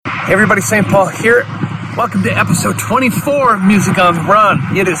Everybody, St. Paul here. Welcome to episode 24 of Music on the Run.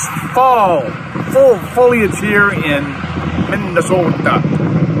 It is fall, full foliage here in Minnesota.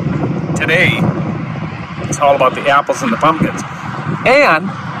 Today, it's all about the apples and the pumpkins. And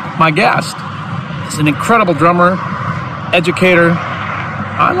my guest is an incredible drummer, educator.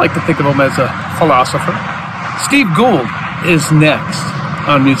 I like to think of him as a philosopher. Steve Gould is next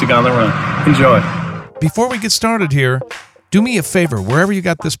on Music on the Run. Enjoy. Before we get started here, do me a favor, wherever you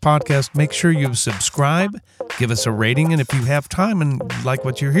got this podcast, make sure you subscribe, give us a rating, and if you have time and like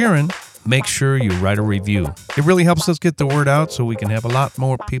what you're hearing, make sure you write a review. It really helps us get the word out so we can have a lot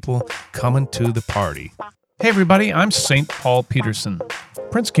more people coming to the party. Hey everybody, I'm St. Paul Peterson.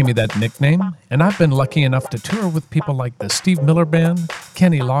 Prince gave me that nickname, and I've been lucky enough to tour with people like the Steve Miller Band,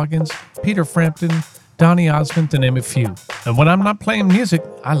 Kenny Loggins, Peter Frampton, Donny Osmond, to name a few. And when I'm not playing music,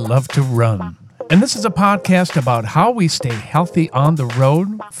 I love to run. And this is a podcast about how we stay healthy on the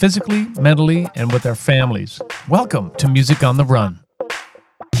road, physically, mentally, and with our families. Welcome to Music on the Run.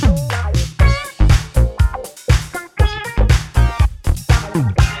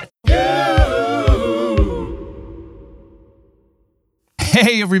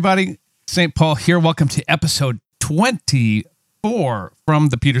 Hey, everybody. St. Paul here. Welcome to episode 24 from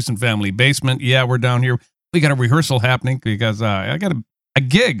the Peterson family basement. Yeah, we're down here. We got a rehearsal happening because I got a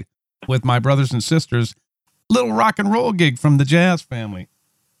gig with my brothers and sisters, little rock and roll gig from the Jazz family.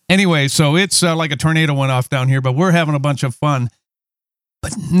 Anyway, so it's like a tornado went off down here, but we're having a bunch of fun.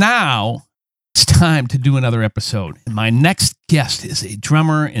 But now it's time to do another episode. And my next guest is a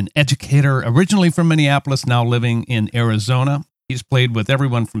drummer and educator, originally from Minneapolis, now living in Arizona. He's played with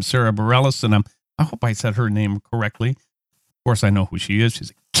everyone from Sarah Bareilles, and I hope I said her name correctly. Of course, I know who she is.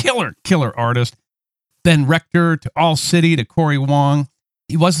 She's a killer artist. Ben Rector, to All City, to Corey Wong.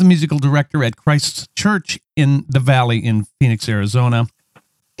 He was the musical director at Christ's Church in the Valley in Phoenix, Arizona.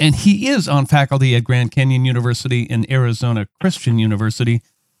 And he is on faculty at Grand Canyon University and Arizona Christian University.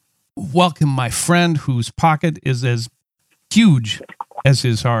 Welcome, my friend, whose pocket is as huge as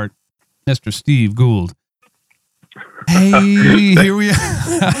his heart, Mr. Steve Gould. Hey, here we are.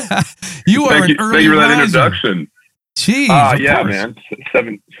 You are an early Thank you for that riser. introduction. Jeez, yeah, man.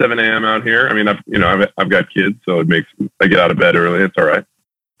 7 a.m. out here. I mean, I've got kids, so I get out of bed early. It's all right.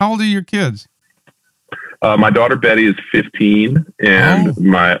 How old are your kids? My daughter Betty is 15, and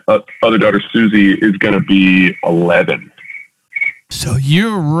my other daughter Susie is going to be 11. So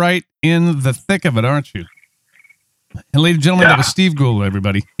you're right in the thick of it, aren't you? And ladies and gentlemen, that was Steve Gould,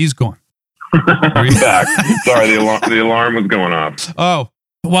 everybody. He's gone. I'm back. Sorry, the alarm was going off. Oh,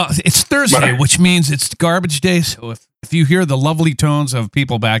 well, it's Thursday, which means it's garbage day. So if you hear the lovely tones of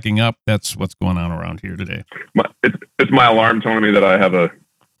people backing up, that's what's going on around here today. It's my alarm telling me that I have a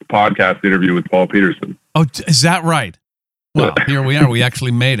podcast interview with Paul Peterson. Oh, is that right? Well, here we are. We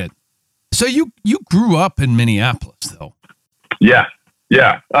actually made it. So you grew up in Minneapolis, though. Yeah.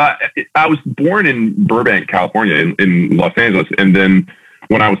 I was born in Burbank, California, in Los Angeles, and then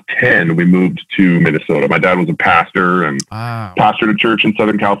when I was 10, we moved to Minnesota. My dad was a pastor and pastored a church in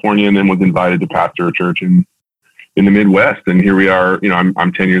Southern California, and then was invited to pastor a church in the Midwest. And here we are. You know,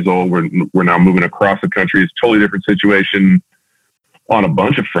 I'm 10 years old. We're now moving across the country. It's a totally different situation on a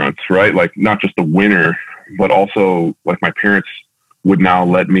bunch of fronts, right? Like not just the winter, but also like my parents would now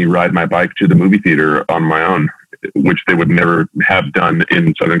let me ride my bike to the movie theater on my own, which they would never have done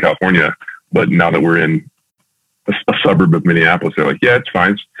in Southern California. But now that we're in a suburb of Minneapolis, they're like, yeah, it's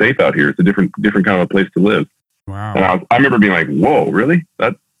fine. It's safe out here. It's a different kind of a place to live. Wow. And I remember being like, whoa, really?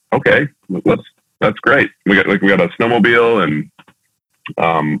 That's okay. That's great. We got a snowmobile, and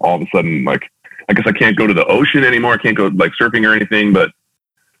all of a sudden, like, I guess I can't go to the ocean anymore. I can't go like surfing or anything, but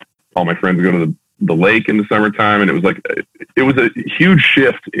all my friends go to the lake in the summertime. And it was a huge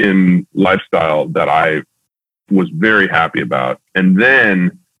shift in lifestyle that I was very happy about. And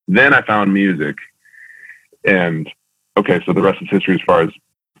then I found music, and okay, so the rest is history as far as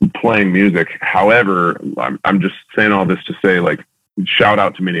playing music. However, I'm just saying all this to say, like, shout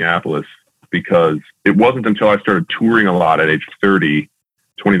out to Minneapolis, because it wasn't until I started touring a lot at age 30,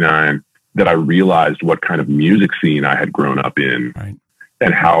 29, that I realized what kind of music scene I had grown up in, right,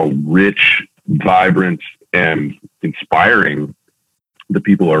 and how rich, vibrant, and inspiring the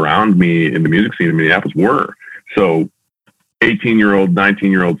people around me in the music scene in Minneapolis were. So 18-year-old,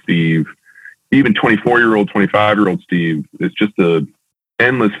 19-year-old Steve, even 24-year-old, 25-year-old Steve, it's just a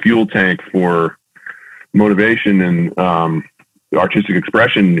endless fuel tank for motivation and artistic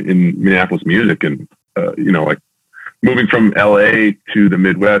expression in Minneapolis music. And, like, moving from LA to the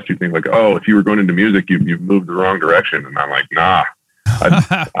Midwest, you think like, oh, if you were going into music, you've moved the wrong direction. And I'm like, nah,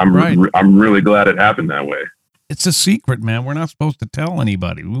 I'm right. I'm really glad it happened that way. It's a secret, man. We're not supposed to tell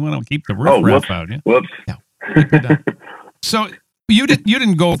anybody. We want to keep the riff whoops. out. Yeah. Whoops. Yeah. So you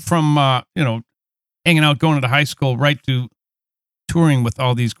didn't go from hanging out, going to high school, right to touring with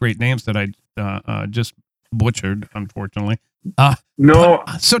all these great names that I just butchered, unfortunately. No.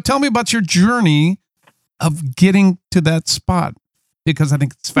 So tell me about your journey of getting to that spot, because I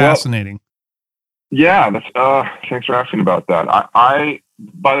think it's fascinating. Yeah, thanks for asking about that. I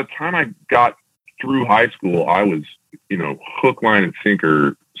by the time I got through high school, I was, hook, line, and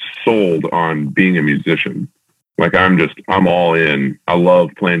sinker sold on being a musician. Like I'm all in. I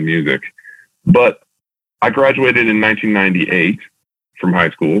love playing music. But I graduated in 1998 from high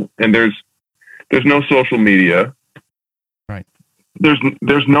school, and there's no social media. Right.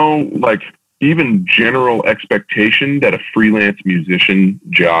 There's no like even general expectation that a freelance musician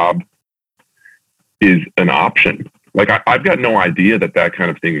job is an option. Like I've got no idea that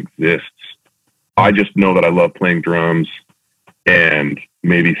kind of thing exists. I just know that I love playing drums, and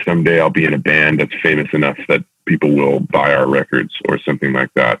maybe someday I'll be in a band that's famous enough that people will buy our records or something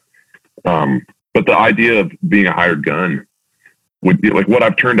like that. But the idea of being a hired gun would be like what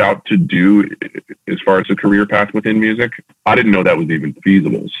I've turned out to do as far as a career path within music. I didn't know that was even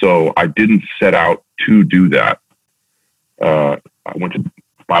feasible. So I didn't set out to do that. I went to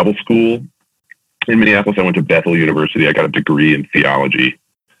Bible school in Minneapolis. I went to Bethel University. I got a degree in theology.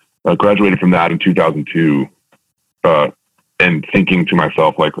 I graduated from that in 2002, and thinking to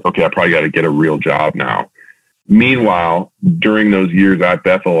myself, like, okay, I probably got to get a real job now. Meanwhile, during those years at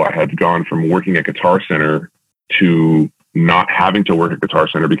Bethel, I had gone from working at Guitar Center to not having to work at Guitar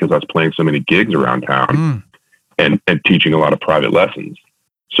Center because I was playing so many gigs around town and teaching a lot of private lessons.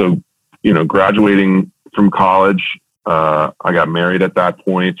 So, graduating from college, I got married at that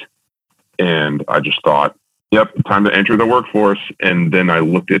point, and I just thought, yep, time to enter the workforce. And then I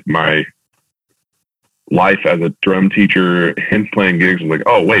looked at my life as a drum teacher and playing gigs and was like,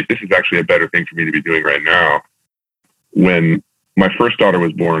 oh, wait, this is actually a better thing for me to be doing right now. When my first daughter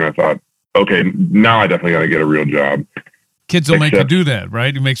was born, I thought, okay, now I definitely got to get a real job. Kids will make you do that,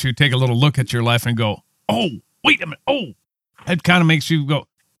 right? It makes you take a little look at your life and go, oh, wait a minute. Oh, it kind of makes you go,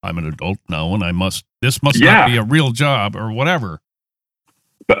 I'm an adult now and this must not be a real job or whatever.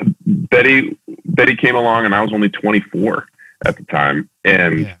 But Betty came along and I was only 24 at the time.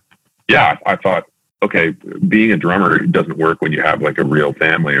 And I thought, okay, being a drummer doesn't work when you have like a real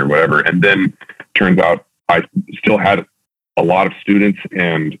family or whatever. And then turns out I still had a lot of students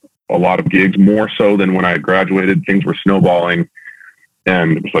and a lot of gigs, more so than when I graduated. Things were snowballing,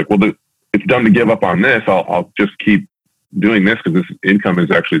 and it was like, well, it's done to give up on this. I'll just keep doing this because this income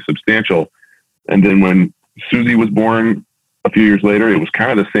is actually substantial. And then when Susie was born a few years later, it was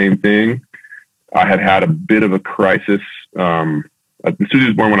kind of the same thing. I had a bit of a crisis. Susie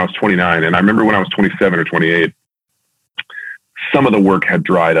was born when I was 29, and I remember when I was 27 or 28, some of the work had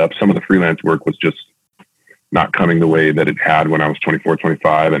dried up. Some of the freelance work was just not coming the way that it had when I was 24,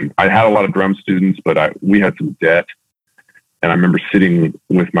 25. And I had a lot of drum students, but we had some debt. And I remember sitting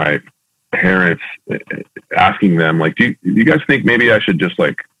with my parents asking them, like, do you guys think maybe I should just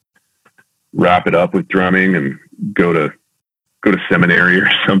like wrap it up with drumming and go to seminary or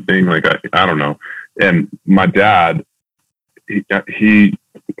something? Like, I don't know. And my dad, he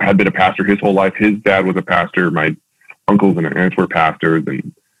had been a pastor his whole life. His dad was a pastor. My uncles and aunts were pastors.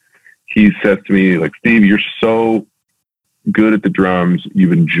 And he says to me, like, Steve, you're so good at the drums.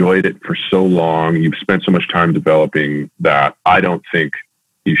 You've enjoyed it for so long. You've spent so much time developing that. I don't think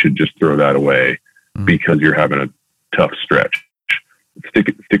you should just throw that away because you're having a tough stretch.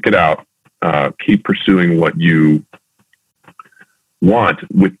 Stick it out. Keep pursuing what you want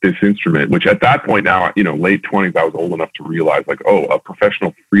with this instrument, which at that point now, late 20s, I was old enough to realize, like, oh, a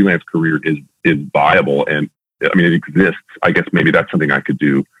professional freelance career is viable. And I mean, it exists. I guess maybe that's something I could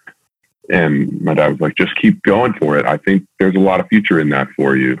do. And my dad was like, just keep going for it. I think there's a lot of future in that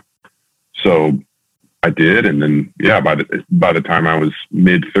for you. So I did. And then, by the time I was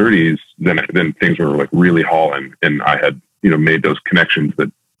mid 30s, then things were like really hauling. And I had, made those connections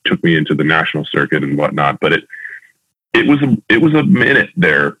that took me into the national circuit and whatnot. But it was a minute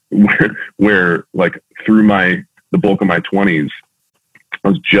there where like through the bulk of my 20s, I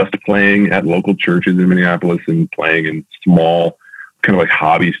was just playing at local churches in Minneapolis and playing in small kind of like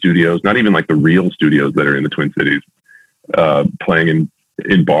hobby studios, not even like the real studios that are in the Twin Cities, playing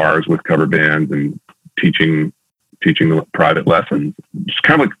in bars with cover bands and teaching private lessons, just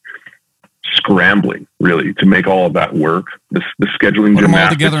kind of like scrambling really to make all of that work. The scheduling, put them all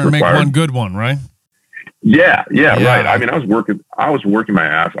together and make one good one, right? Yeah, right. I mean, I was working my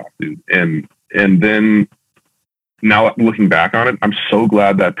ass off, dude. And then now looking back on it, I'm so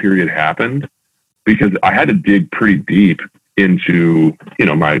glad that period happened, because I had to dig pretty deep into,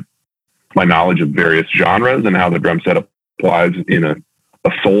 my knowledge of various genres and how the drum set applies in a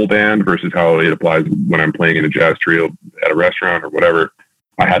soul band versus how it applies when I'm playing in a jazz trio at a restaurant or whatever.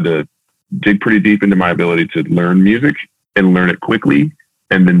 I had to dig pretty deep into my ability to learn music and learn it quickly,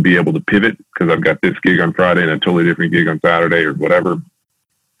 and then be able to pivot, because I've got this gig on Friday and a totally different gig on Saturday or whatever.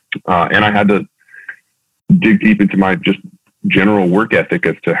 And I had to dig deep into my just general work ethic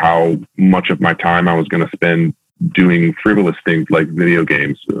as to how much of my time I was going to spend doing frivolous things like video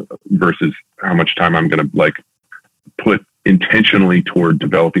games versus how much time I'm going to put intentionally toward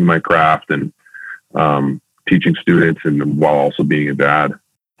developing my craft and teaching students, and while also being a dad.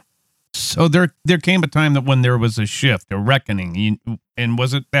 So there came a time that when there was a shift, a reckoning, and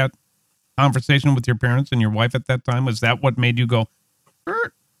was it that conversation with your parents and your wife at that time? Was that what made you go,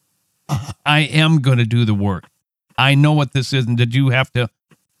 I am going to do the work? I know what this is. And did you have to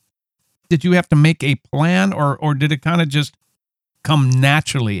make a plan, or did it kind of just come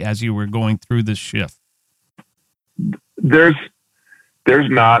naturally as you were going through this shift? There's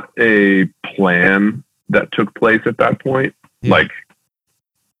not a plan that took place at that point. Yeah.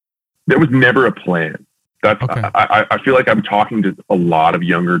 There was never a plan. That's okay. I feel like I'm talking to a lot of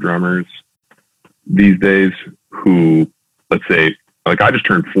younger drummers these days who, let's say, I just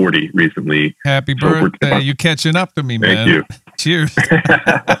turned 40 recently. Happy birthday. You catching up to me, man. Thank you. Cheers.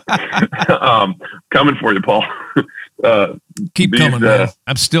 Coming for you, Paul. Keep coming, man.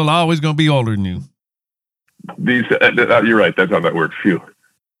 I'm still always going to be older than you. You're right. That's how that works. Phew.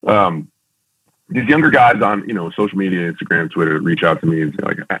 These younger guys on, social media, Instagram, Twitter, reach out to me and say,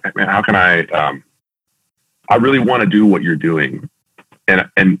 man, how can I really want to do what you're doing.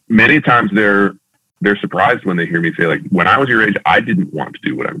 And many times they're surprised when they hear me say, when I was your age, I didn't want to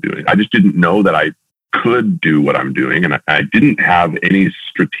do what I'm doing. I just didn't know that I could do what I'm doing. And I didn't have any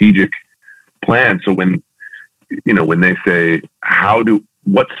strategic plan. So when they say,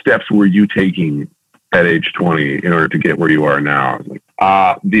 what steps were you taking at age 20 in order to get where you are now? I was like,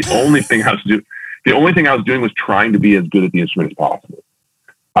 the only thing I was doing was trying to be as good at the instrument as possible.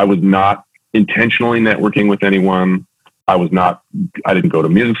 I was not intentionally networking with anyone. I didn't go to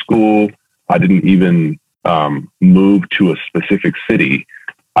music school. I didn't even move to a specific city.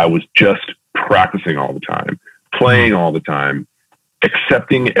 I was just practicing all the time, playing all the time,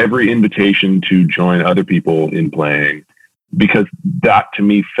 accepting every invitation to join other people in playing, because that to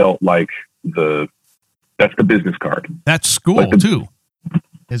me felt like that's the business card. That's school too.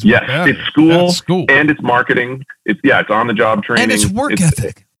 Yes, it's school and it's marketing. It's on the job training. And it's work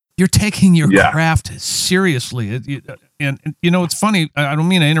ethic. You're taking your craft seriously. And it's funny. I don't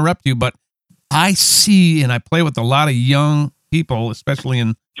mean to interrupt you, but I see and I play with a lot of young people, especially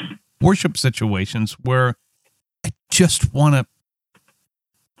in worship situations, where I just want to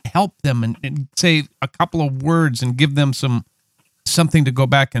help them and say a couple of words and give them something to go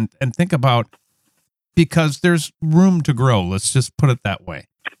back and think about, because there's room to grow. Let's just put it that way.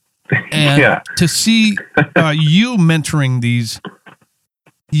 And to see you mentoring these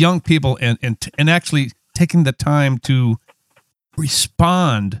young people and actually taking the time to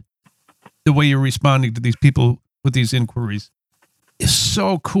respond the way you're responding to these people with these inquiries is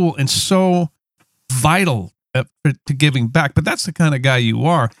so cool and so vital to giving back. But that's the kind of guy you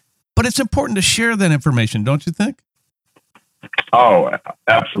are. But it's important to share that information, don't you think? Oh,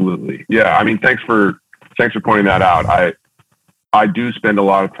 absolutely. Yeah. I mean, thanks for pointing that out. I do spend a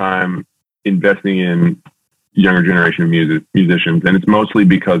lot of time investing in younger generation of musicians, and it's mostly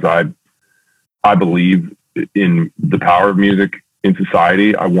because I believe in the power of music in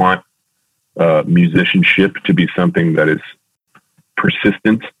society. I want musicianship to be something that is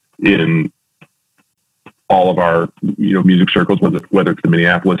persistent in all of our music circles, whether it's the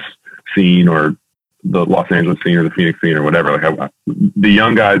Minneapolis scene or the Los Angeles scene or the Phoenix scene or whatever. The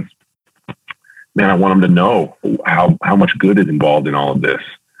young guys, man, I want them to know how much good is involved in all of this.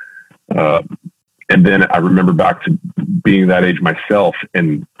 And then I remember back to being that age myself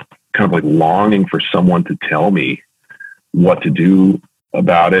and kind of longing for someone to tell me what to do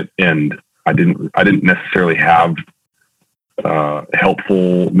about it. And I didn't necessarily have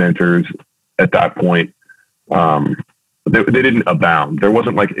helpful mentors at that point. They didn't abound. There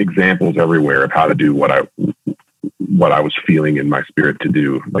wasn't examples everywhere of how to do what I was feeling in my spirit to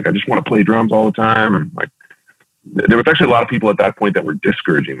do. I just want to play drums all the time. And there was actually a lot of people at that point that were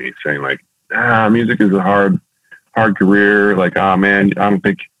discouraging me, saying music is a hard career. Man, I don't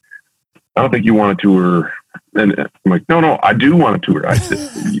think you want to tour. And I'm like, no, I do want to tour.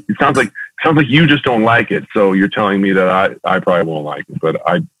 It sounds like you just don't like it. So you're telling me that I probably won't like it. But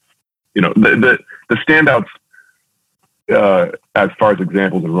the standouts as far as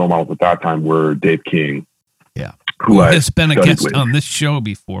examples and role models at that time were Dave King. Yeah. Who has been a studied guest with. on this show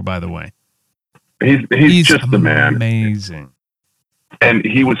before, by the way. He's just the man. Amazing. And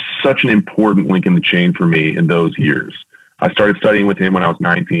he was such an important link in the chain for me in those years. I started studying with him when I was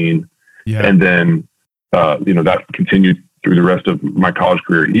 19. Yeah. And then, that continued through the rest of my college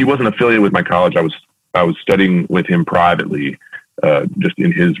career. He wasn't affiliated with my college. I was studying with him privately, just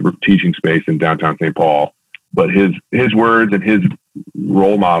in his teaching space in downtown St. Paul. But his words and his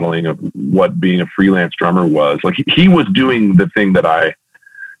role modeling of what being a freelance drummer was, like he was doing the thing that I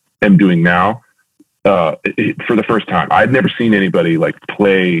am doing now for the first time. I'd never seen anybody like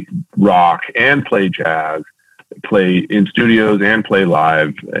play rock and play jazz, play in studios and play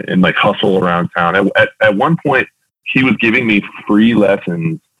live, and like hustle around town. At one point, he was giving me free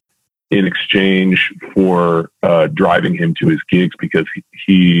lessons in exchange for driving him to his gigs, because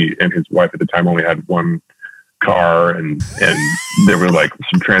he and his wife at the time only had one car, and there were like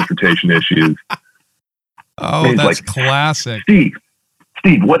some transportation issues. Oh, that's like, classic.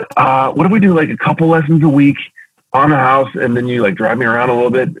 Steve, what do we do? Like a couple lessons a week on the house, and then you like drive me around a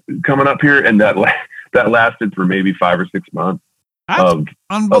little bit coming up here, and that lasted for maybe 5 or 6 months. That's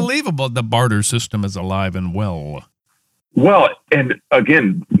unbelievable. The barter system is alive and well. Well, and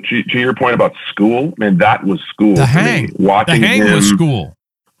again, to your point about school, man, that was school. The hang was school.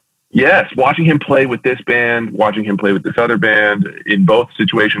 Yes, watching him play with this band, watching him play with this other band. In both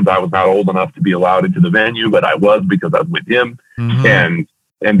situations, I was not old enough to be allowed into the venue, but I was, because I was with him. Mm-hmm.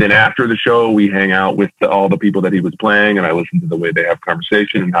 And then after the show, we hang out with all the people that he was playing, and I listen to the way they have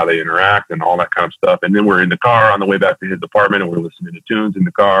conversation and how they interact and all that kind of stuff. And then we're in the car on the way back to his apartment, and we're listening to tunes in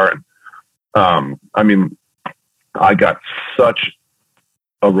the car. And I got such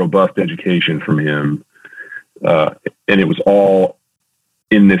a robust education from him, and it was all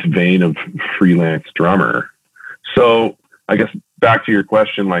in this vein of freelance drummer. So I guess back to your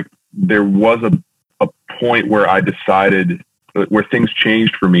question, like there was a point where I decided, where things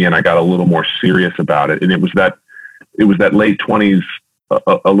changed for me, and I got a little more serious about it. And it was that late 20s,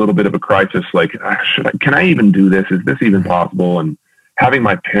 a little bit of a crisis. Like, can I even do this? Is this even possible? And having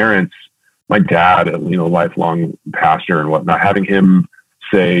my parents, my dad, lifelong pastor and whatnot, having him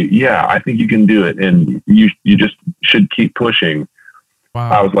say, yeah, I think you can do it, and you just should keep pushing. Wow.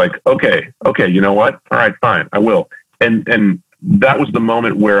 I was like, okay, you know what? All right, fine, I will. And that was the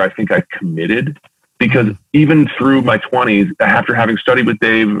moment where I think I committed, because even through my 20s, after having studied with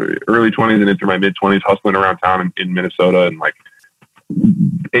Dave, early 20s and into my mid 20s, hustling around town in Minnesota, and like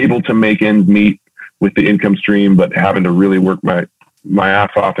able to make ends meet with the income stream, but having to really work my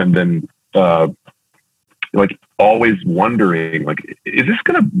ass off, and then like always wondering, like, is this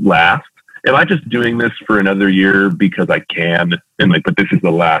going to last? Am I just doing this for another year because I can? And like, but this is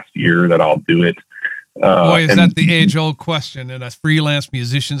the last year that I'll do it. Boy, is that the age-old question in a freelance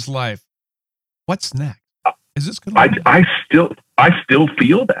musician's life? What's next? Is this going to? I still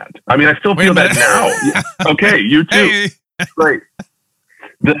feel that. I mean, I still feel that now. Yeah. Okay, you too. Hey. Great.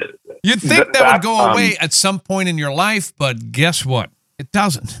 You'd think that would go away at some point in your life, but guess what? It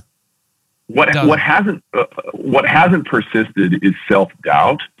doesn't. What hasn't persisted is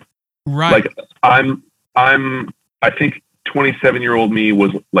self-doubt. Right. Like I think 27-year-old me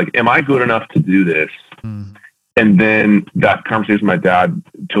was like, am I good enough to do this? Mm. And then that conversation with my dad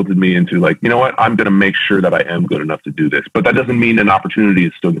tilted me into like, you know what? I'm going to make sure that I am good enough to do this, but that doesn't mean an opportunity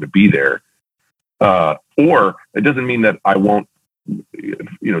is still going to be there. Or it doesn't mean that I won't,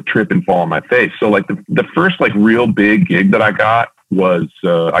 trip and fall on my face. So like the first like real big gig that I got was,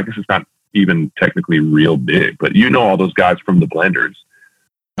 I guess it's not even technically real big, but all those guys from the Blenders.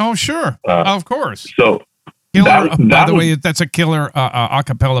 Oh, sure. Of course. So killer, by the way, that's a killer a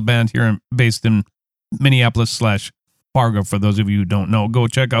cappella band here based in Minneapolis/Fargo. For those of you who don't know, go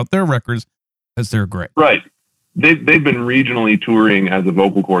check out their records, because they're great. Right. They've been regionally touring as a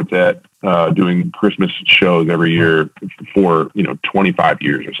vocal quartet, doing Christmas shows every year for 25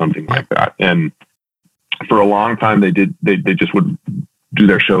 years or something like that. And for a long time, they just would do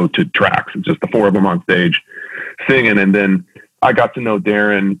their show to tracks. It's just the four of them on stage singing. And then I got to know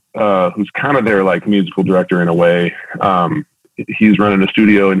Darren, who's kind of their like musical director in a way. He's running a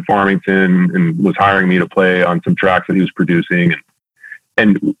studio in Farmington and was hiring me to play on some tracks that he was producing.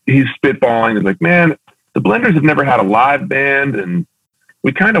 And he's spitballing. He's like, man, the Blenders have never had a live band, and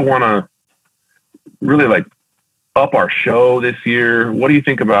we kind of want to really like up our show this year. What do you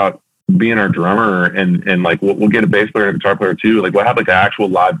think about being our drummer? And like, we'll get a bass player and a guitar player too. Like, we'll have like an actual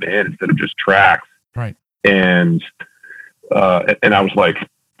live band instead of just tracks. Right. And I was like,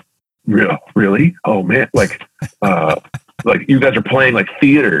 really? Oh man. Like, like you guys are playing like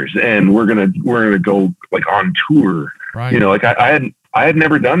theaters and we're gonna go like on tour. Right. You know, like I had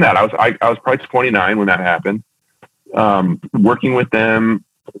never done that. I was probably 29 when that happened. Working with them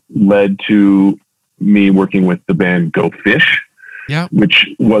led to me working with the band Go Fish, which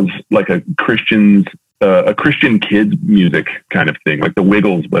was like a Christian kids music kind of thing, like the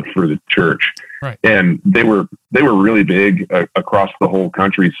Wiggles, but for the church. Right. And they were really big across the whole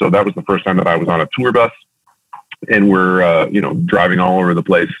country. So that was the first time that I was on a tour bus, and we're driving all over the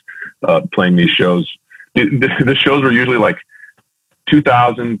place, playing these shows. The shows were usually like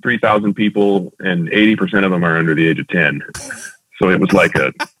 2,000, 3,000 people, and 80% of them are under the age of 10. So it was like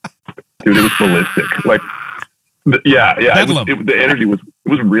it was ballistic. Like, the energy was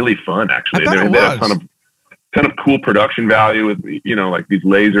really fun, actually. They had a ton of cool production value with, like these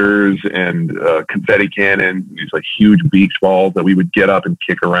lasers and confetti cannons, these like huge beach balls that we would get up and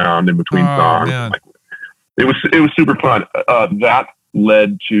kick around in between songs. Like, it was super fun. That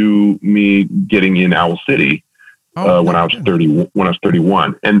led to me getting in Owl City when I was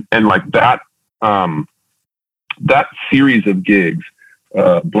 31, and like that series of gigs,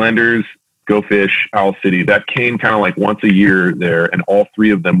 Blenders, Go Fish, Owl City, that came kind of like once a year there, and all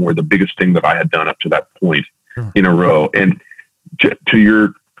three of them were the biggest thing that I had done up to that point in a row. And to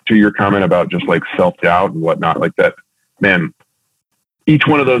your comment about just like self-doubt and whatnot, like that, man, each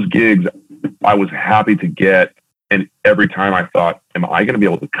one of those gigs I was happy to get. And every time I thought, am I going to be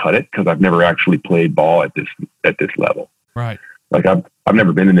able to cut it? Because I've never actually played ball at this level. Right. Like I've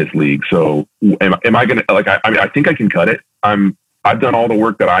never been in this league. So am I going to, like, I think I can cut it. I've done all the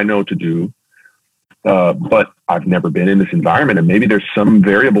work that I know to do, but I've never been in this environment, and maybe there's some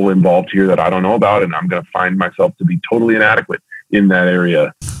variable involved here that I don't know about, and I'm going to find myself to be totally inadequate in that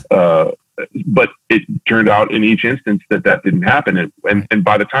area. But it turned out in each instance that didn't happen. And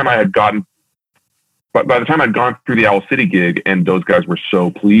by the time I'd gone through the Owl City gig and those guys were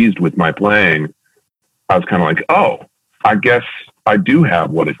so pleased with my playing, I was kind of like, oh, I guess I do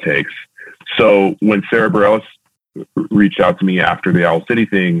have what it takes. So when Sarah Bareilles reached out to me after the Owl City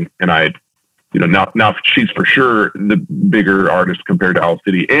thing, and I, now she's for sure the bigger artist compared to Owl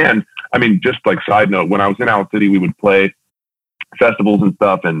City. And I mean, just like side note, when I was in Owl City, we would play festivals and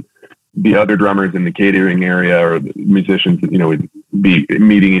stuff, and the other drummers in the catering area or the musicians, would be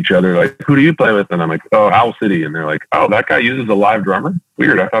meeting each other. Like, who do you play with? And I'm like, oh, Owl City. And they're like, oh, that guy uses a live drummer?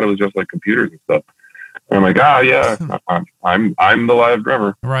 Weird. I thought it was just like computers and stuff. And I'm like, yeah, I'm the live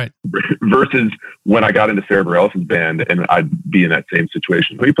drummer. Right. Versus when I got into Sarah Bareilles' band and I'd be in that same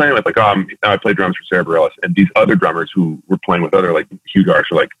situation. Who are you playing with? Like, I play drums for Sarah Bareilles. And these other drummers who were playing with other, like, Hugh Garsh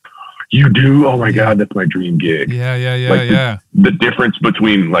are like, you do? Oh my God, that's my dream gig. Yeah. The difference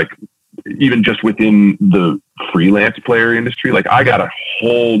between, like, even just within the freelance player industry, like, I got a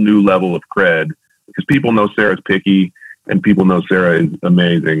whole new level of cred because people know Sarah's picky and people know Sarah is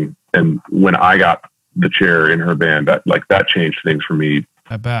amazing. And when I got the chair in her band, that changed things for me.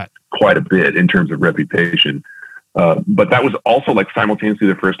 I bet quite a bit in terms of reputation. But that was also like simultaneously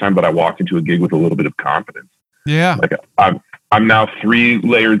the first time that I walked into a gig with a little bit of confidence. Yeah. Like I'm now 3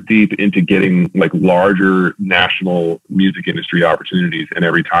 layers deep into getting like larger national music industry opportunities. And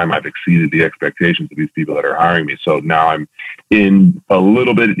every time I've exceeded the expectations of these people that are hiring me. So now I'm in a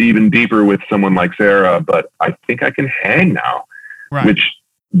little bit even deeper with someone like Sarah, but I think I can hang now, right. Which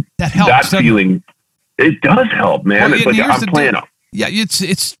that helps. That feeling, it does help, man. Well, it's like I'm playing up. Yeah.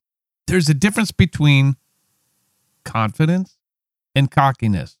 It's, there's a difference between confidence and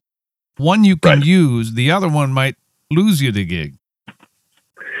cockiness. One you can use, the other one might lose you the gig.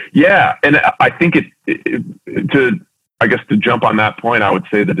 Yeah. And I think to jump on that point, I would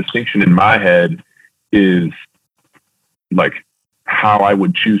say the distinction in my head is like how I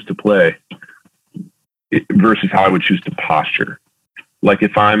would choose to play versus how I would choose to posture. Like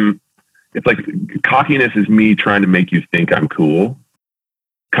it's like cockiness is me trying to make you think I'm cool.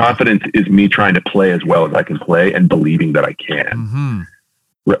 Confidence is me trying to play as well as I can play and believing that I can. Mm-hmm.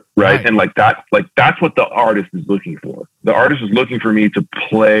 Right. And that's what the artist is looking for. The artist is looking for me to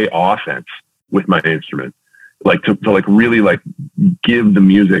play offense with my instrument, like to like really like give the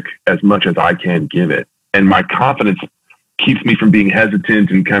music as much as I can give it. And my confidence keeps me from being hesitant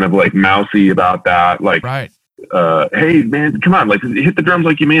and kind of like mousy about that. Like, hey man, come on, like hit the drums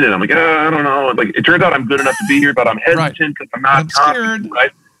like you mean it. I'm like, I don't know. Like it turns out I'm good enough to be here, but I'm hesitant because I'm not confident, scared.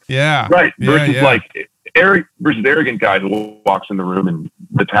 Right. Yeah. Right. Versus like arrogant guy who walks in the room and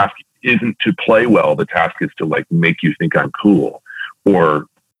the task isn't to play well. The task is to like make you think I'm cool or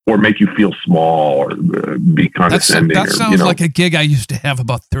make you feel small or be condescending. That sounds like a gig I used to have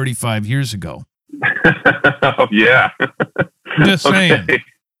about 35 years ago. Oh, yeah. Just saying. Okay.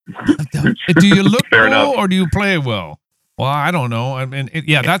 Do you look Fair cool enough. or do you play well? Well, I don't know. I mean,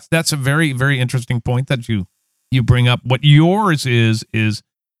 that's a very, very interesting point that you bring up. What yours is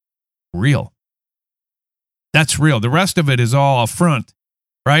real. That's real. The rest of it is all a front,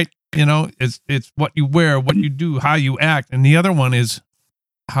 right? You know, it's what you wear, what you do, how you act, and the other one is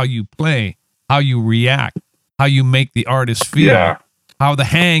how you play, how you react, how you make the artist feel, how the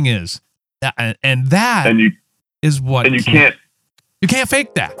hang is, and that is what. And you can't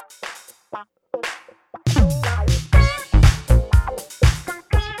fake that.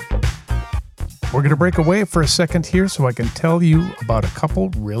 We're going to break away for a second here so I can tell you about a couple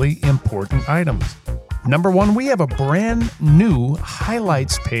really important items. Number one, we have a brand new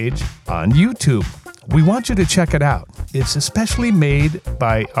highlights page on YouTube. We want you to check it out. It's especially made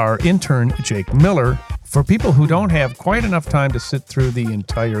by our intern, Jake Miller, for people who don't have quite enough time to sit through the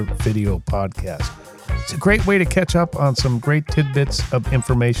entire video podcast. It's a great way to catch up on some great tidbits of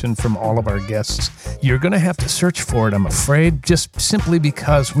information from all of our guests. You're going to have to search for it, I'm afraid, just simply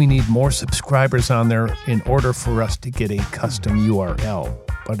because we need more subscribers on there in order for us to get a custom URL.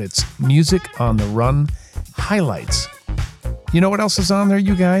 But it's Music on the Run Highlights. You know what else is on there,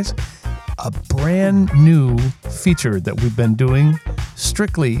 you guys? A brand new feature that we've been doing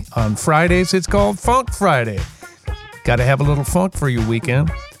strictly on Fridays. It's called Funk Friday. Got to have a little funk for your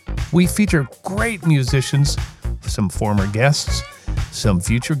weekend. We feature great musicians, some former guests, some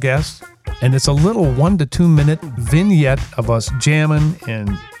future guests, and it's a little 1 to 2 minute vignette of us jamming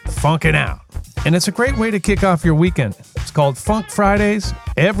and funking out. And it's a great way to kick off your weekend. It's called Funk Fridays,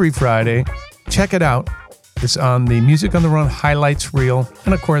 every Friday. Check it out. It's on the Music on the Run highlights reel.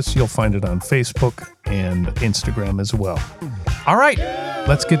 And of course, you'll find it on Facebook and Instagram as well. All right,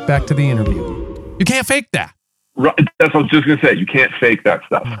 let's get back to the interview. You can't fake that. Right, that's what I was just going to say. You can't fake that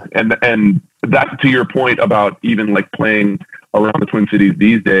stuff. And that, to your point about even like playing around the Twin Cities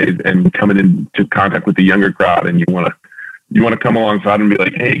these days and coming into contact with the younger crowd, and you want to come alongside and be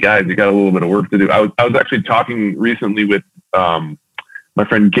like, hey guys, you got a little bit of work to do. I was actually talking recently with my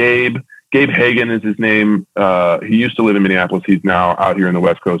friend Gabe. Gabe Hagen is his name. He used to live in Minneapolis. He's now out here in the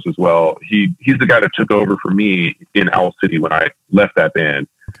West Coast as well. He's the guy that took over for me in Owl City when I left that band.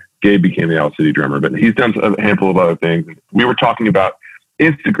 Gabe became the Owl City drummer, but he's done a handful of other things. We were talking about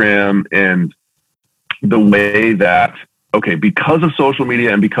Instagram and the way that, okay, because of social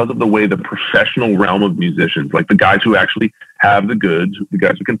media and because of the way the professional realm of musicians, like the guys who actually have the goods, the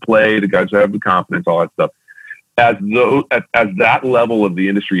guys who can play, the guys who have the confidence, all that stuff, as that level of the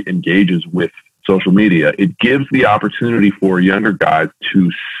industry engages with social media, it gives the opportunity for younger guys to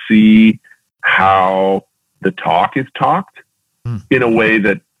see how the talk is talked in a way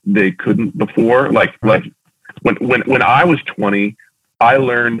that they couldn't before. Like when I was 20, I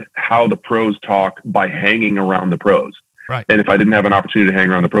learned how the pros talk by hanging around the pros. Right. And if I didn't have an opportunity to hang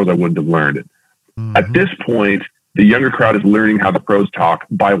around the pros, I wouldn't have learned it. Mm-hmm. At this point, the younger crowd is learning how the pros talk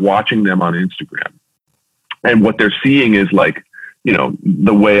by watching them on Instagram. And what they're seeing is like, you know,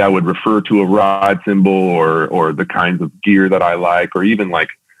 the way I would refer to a ride cymbal or the kinds of gear that I like, or even like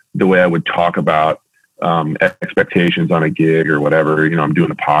the way I would talk about expectations on a gig or whatever. You know, I'm doing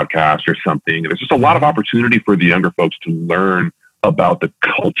a podcast or something. There's just a lot of opportunity for the younger folks to learn about the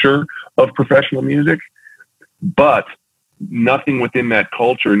culture of professional music, but nothing within that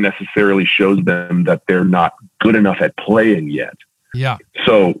culture necessarily shows them that they're not good enough at playing yet. Yeah.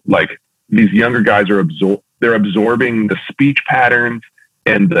 So like these younger guys are they're absorbing the speech patterns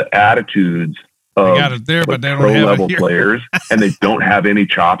and the attitudes of pro-level players, and they don't have any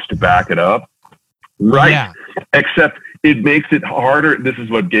chops to back it up. Right. Yeah. Except it makes it harder. This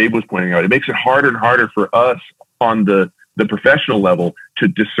is what Gabe was pointing out. It makes it harder and harder for us on the professional level to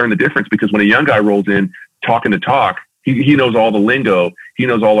discern the difference, because when a young guy rolls in talking to talk, he knows all the lingo. He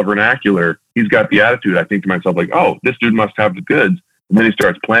knows all the vernacular. He's got the attitude. I think to myself, like, oh, this dude must have the goods. And then he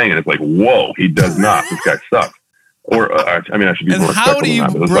starts playing, and it's like, whoa, he does not. This guy sucks. Or, I mean, I should be more respectful. How do you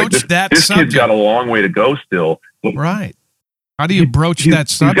broach that this subject? Kid's got a long way to go still. Right. How do you broach that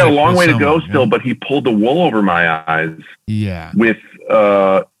subject? He's got a long way to go still, but he pulled the wool over my eyes with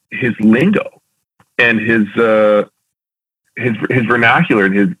his lingo and his vernacular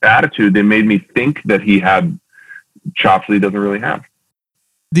and his attitude. They made me think that he had chops that he doesn't really have.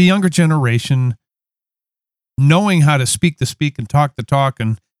 The younger generation, knowing how to speak the speak and talk the talk,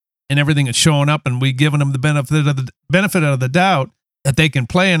 and everything is showing up, and we giving them the benefit of the doubt that they can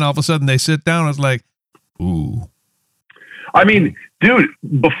play, and all of a sudden they sit down and it's like, ooh. I mean, dude,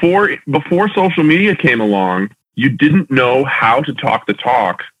 before social media came along, you didn't know how to talk the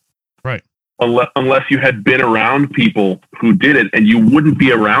talk, right? Unless you had been around people who did it, and you wouldn't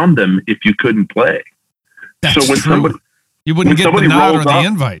be around them if you couldn't play. That's so when true. You wouldn't get the nod or the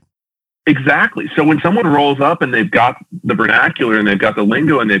invite. Exactly. So when someone rolls up and they've got the vernacular and they've got the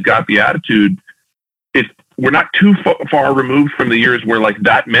lingo and they've got the attitude, we're not too far removed from the years where like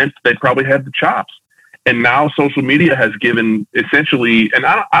that meant they probably had the chops. And now social media has given essentially, and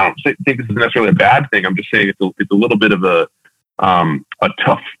I don't think this is necessarily a bad thing. I'm just saying it's a little bit of a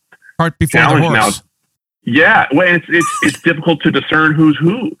tough Cart before challenge the horse. now. Yeah, well, it's difficult to discern who's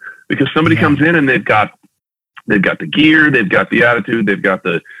who, because somebody comes in and they've got the gear, they've got the attitude, they've got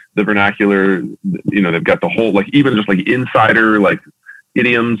the vernacular, they've got the whole, like, even just like insider, like,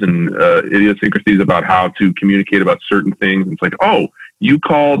 idioms and idiosyncrasies about how to communicate about certain things. It's like, oh, you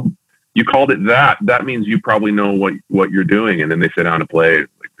called it that. That means you probably know what you're doing. And then they sit down to play.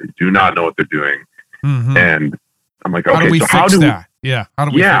 Like, they do not know what they're doing. Mm-hmm. And I'm like, okay, how do we fix that? Yeah. How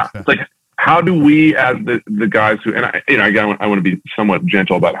do we fix that? It's like, how do we, as the guys who, and I want to be somewhat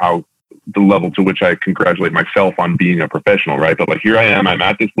gentle about how the level to which I congratulate myself on being a professional, right? But like, here I am, I'm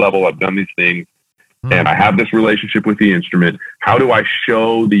at this level, I've done these things, and I have this relationship with the instrument. How do I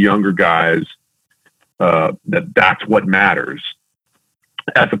show the younger guys that that's what matters,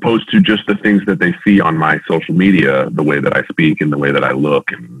 as opposed to just the things that they see on my social media, the way that I speak and the way that I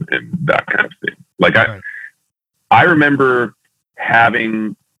look and that kind of thing. Like, I remember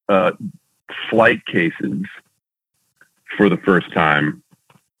having flight cases for the first time,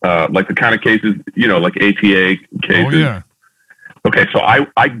 like the kind of cases, like ATA cases. Oh, yeah. Okay, so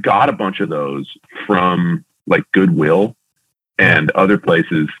I got a bunch of those from like Goodwill and other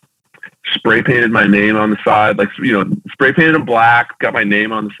places. Spray painted my name on the side, like, spray painted in black, got my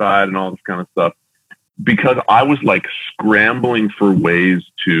name on the side and all this kind of stuff, because I was like scrambling for ways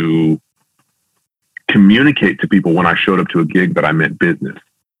to communicate to people when I showed up to a gig that I meant business.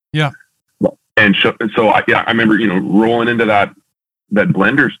 Yeah. And so I remember, rolling into that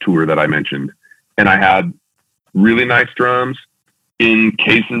Blenders tour that I mentioned, and I had really nice drums in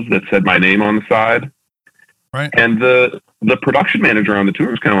cases that said my name on the side. Right. And the production manager on the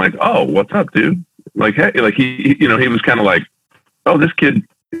tour was kind of like, "Oh, what's up, dude?" Like, hey, like he was kind of like, "Oh, this kid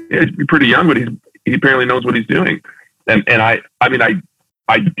is pretty young, but he apparently knows what he's doing." And I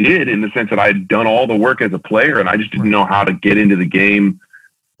did, in the sense that I had done all the work as a player, and I just didn't know how to get into the game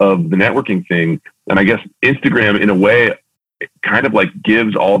of the networking thing. And I guess Instagram, in a way, kind of like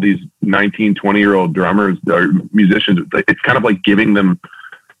gives all these 19, 20-year-old drummers or musicians, it's kind of like giving them,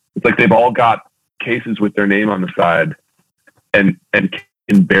 it's like they've all got cases with their name on the side and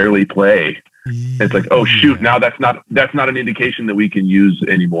can barely play. And it's like, oh shoot, now that's not an indication that we can use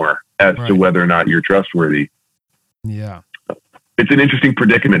anymore as to whether or not you're trustworthy. Yeah. It's an interesting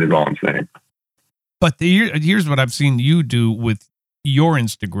predicament is all I'm saying. But here's what I've seen you do with your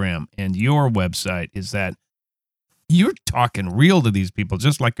Instagram and your website, is that you're talking real to these people,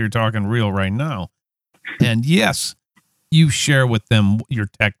 just like you're talking real right now. And yes, you share with them your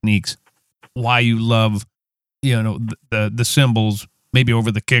techniques, why you love, the cymbals, maybe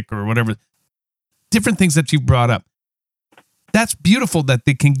over the kick or whatever, different things that you've brought up. That's beautiful that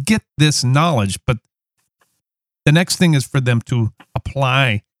they can get this knowledge, but the next thing is for them to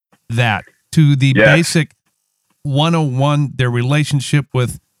apply that to the basic 101, their relationship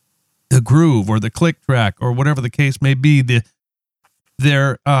with the groove or the click track or whatever the case may be,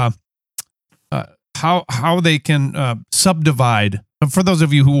 how they can subdivide. For those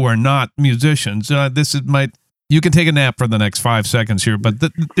of you who are not musicians, you can take a nap for the next 5 seconds here, but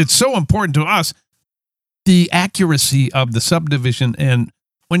it's so important to us, the accuracy of the subdivision, and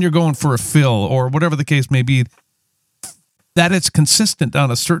when you're going for a fill or whatever the case may be, that it's consistent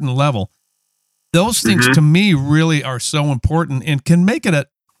on a certain level. Those things to me really are so important and can make it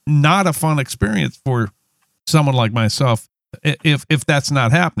not a fun experience for someone like myself if that's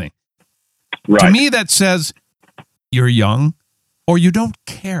not happening. Right. To me, that says you're young or you don't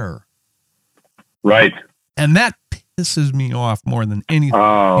care. Right. And that pisses me off more than anything.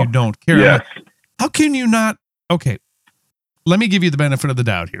 You don't care. Yes. How can you not? Okay, let me give you the benefit of the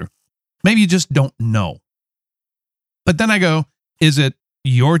doubt here. Maybe you just don't know. But then I go, is it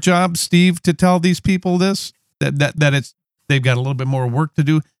your job, Steve, to tell these people this, that they've got a little bit more work to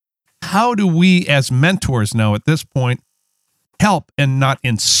do? How do we as mentors now at this point help and not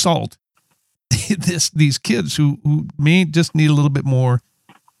insult these kids who may just need a little bit more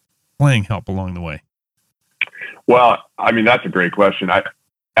playing help along the way? Well, I mean, that's a great question.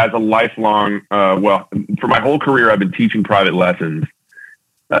 As a lifelong, for my whole career, I've been teaching private lessons,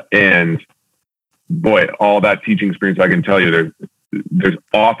 and boy, all that teaching experience, I can tell you, there's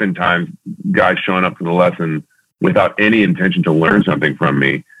oftentimes guys showing up to the lesson without any intention to learn something from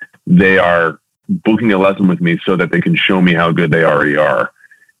me. They are booking a lesson with me so that they can show me how good they already are.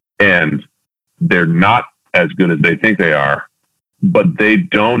 And they're not as good as they think they are. but they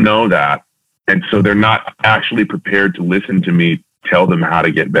don't know that. And so they're not actually prepared to listen to me tell them how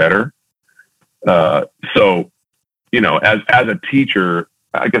to get better. So, you know, as a teacher,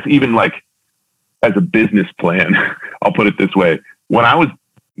 I guess even like as a business plan, I'll put it this way. When I was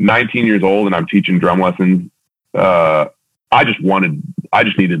 19 years old and I'm teaching drum lessons, I just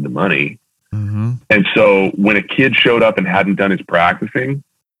needed the money. Mm-hmm. And so when a kid showed up and hadn't done his practicing,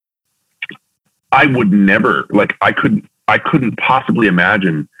 I would never, like, I couldn't possibly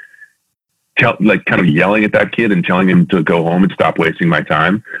imagine kind of yelling at that kid and telling him to go home and stop wasting my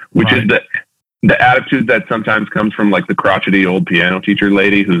time, which is the attitude that sometimes comes from like the crotchety old piano teacher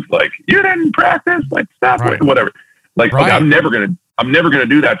lady who's like, you didn't practice, like stop, whatever. Like, okay, I'm never going to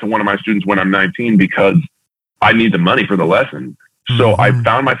do that to one of my students when I'm 19 because I need the money for the lesson. So I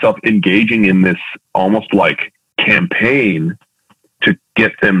found myself engaging in this almost like campaign to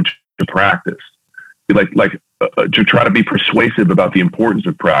get them to practice, to try to be persuasive about the importance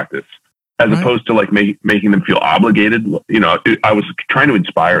of practice, as opposed to like making them feel obligated. You know, I was trying to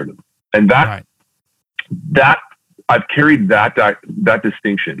inspire them, and that I've carried that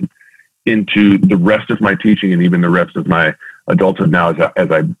distinction into the rest of my teaching and even the rest of my adulthood now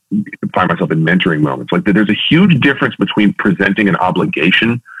as I find myself in mentoring moments. Like, there's a huge difference between presenting an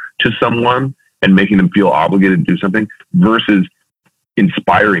obligation to someone and making them feel obligated to do something versus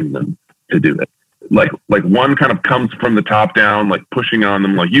inspiring them to do it. Like one kind of comes from the top down, like pushing on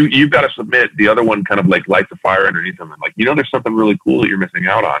them, like you've got to submit. The other one kind of like lights a fire underneath them, and like, you know, there's something really cool that you're missing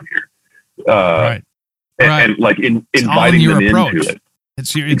out on here. And like inviting them into it.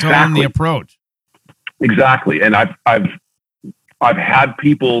 It's all in the approach. Exactly. And I've had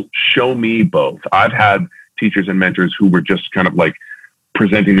people show me both. I've had teachers and mentors who were just kind of like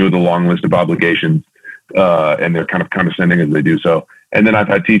presenting me with a long list of obligations, and they're kind of condescending as they do so. And then I've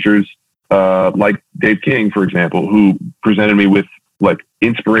had teachers like Dave King, for example, who presented me with like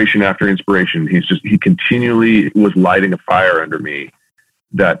inspiration after inspiration. He continually was lighting a fire under me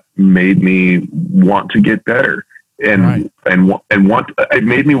that made me want to get better, and it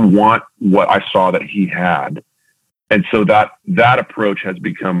made me want what I saw that he had. And so that approach has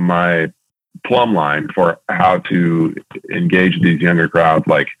become my plumb line for how to engage these younger crowds.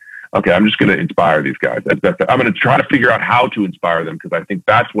 Like, okay, I'm just going to inspire these guys. I'm going to try to figure out how to inspire them, because I think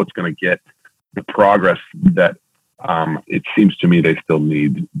that's what's going to get the progress that it seems to me they still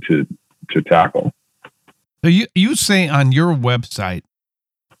need to tackle. So you say on your website,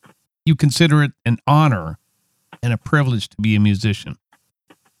 you consider it an honor and a privilege to be a musician.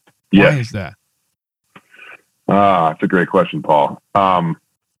 Yes. Why is that? That's a great question, Paul.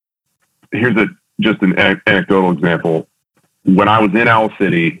 Here's just an anecdotal example. When I was in Owl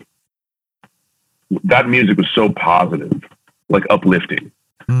City, that music was so positive, like uplifting,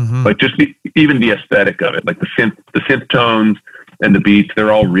 like just even the aesthetic of it, like the synth tones and the beats,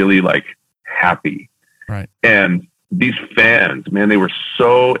 they're all really like happy. Right. And these fans, man, they were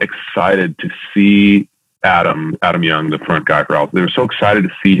so excited to see Adam Young, the front guy for Owl. They were so excited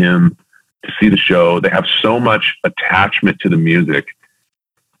to see him, to see the show. They have so much attachment to the music.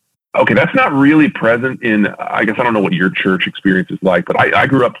 Okay, that's not really present in, I guess I don't know what your church experience is like, but I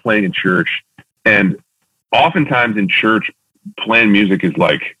grew up playing in church, and oftentimes in church, playing music is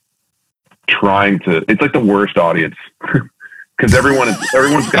like it's like the worst audience, because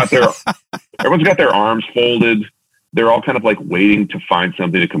everyone's got their arms folded. They're all kind of like waiting to find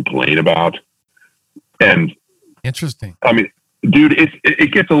something to complain about. And interesting. I mean, dude,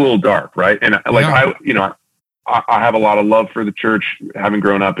 it gets a little dark, right? And like, I have a lot of love for the church, having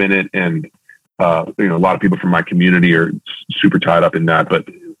grown up in it, and a lot of people from my community are super tied up in that. But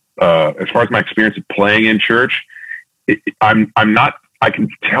as far as my experience of playing in church, I'm not. I can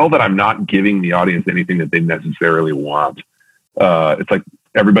tell that I'm not giving the audience anything that they necessarily want. It's like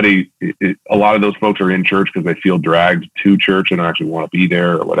everybody. A lot of those folks are in church because they feel dragged to church and don't actually want to be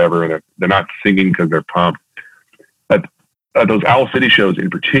there or whatever. And they're not singing because they're pumped. Those Owl City shows in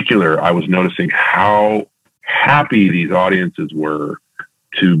particular, I was noticing how happy these audiences were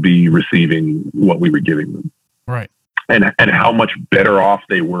to be receiving what we were giving them. Right. And how much better off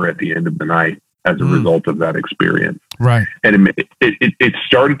they were at the end of the night as a result of that experience. Right. And it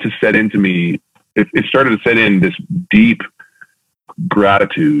started to set into me, it started to set in this deep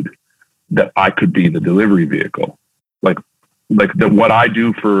gratitude that I could be the delivery vehicle. Like that what I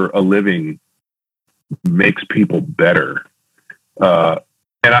do for a living makes people better.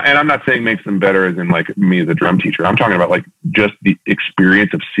 And I'm not saying makes them better as in like me as a drum teacher. I'm talking about like just the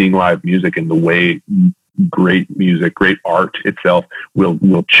experience of seeing live music and the way great music, great art itself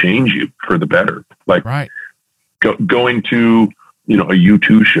will change you for the better. Like going to, a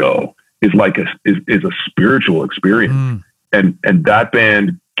U2 show is like is a spiritual experience. and that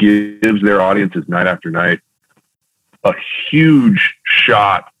band gives their audiences night after night a huge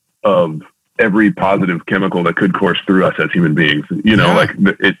shot of every positive chemical that could course through us as human beings. You know, like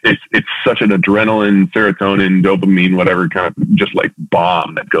it's such an adrenaline, serotonin, dopamine, whatever kind of just like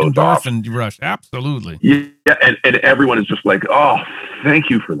bomb that goes off. Endorphin rush, absolutely. Yeah, and everyone is just like, oh, thank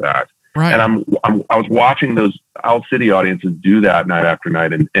you for that. Right. And I was watching those Owl City audiences do that night after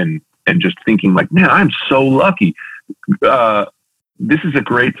night, and just thinking like, man, I'm so lucky. This is a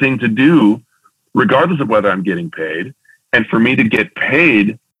great thing to do, regardless of whether I'm getting paid. And for me to get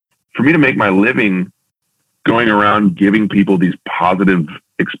paid, for me to make my living going around giving people these positive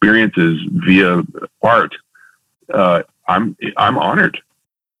experiences via art, I'm honored.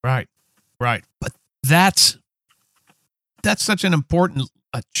 Right. But that's such an important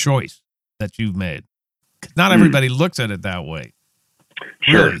choice that you've made. Not everybody looks at it that way.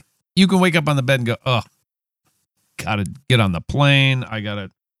 Sure. Really. You can wake up on the bed and go, oh, gotta get on the plane. I gotta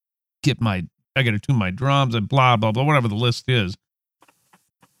tune my drums and blah, blah, blah, whatever the list is.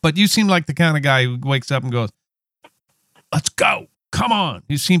 But you seem like the kind of guy who wakes up and goes, let's go. Come on.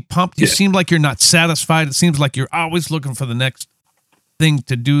 You seem pumped. You seem like you're not satisfied. It seems like you're always looking for the next thing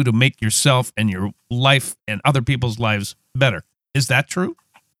to do to make yourself and your life and other people's lives better. Is that true?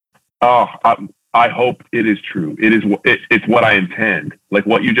 Oh, I hope it is true. It's what I intend. Like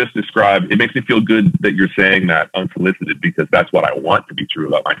what you just described, it makes me feel good that you're saying that unsolicited, because that's what I want to be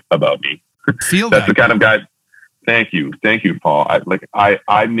true about me. That's the kind of guy. Thank you, Paul.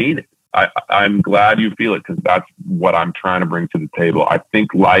 I mean it. I'm glad you feel it, because that's what I'm trying to bring to the table. I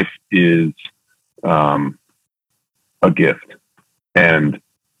think life is a gift, and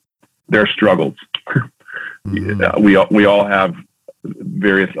there are struggles. Mm-hmm. We all have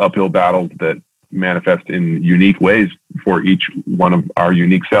various uphill battles that manifest in unique ways for each one of our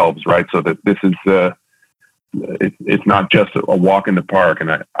unique selves, right? So that this is it's not just a walk in the park.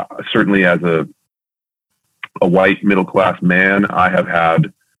 And I certainly, as a white middle-class man, I have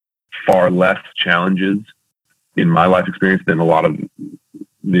had far less challenges in my life experience than a lot of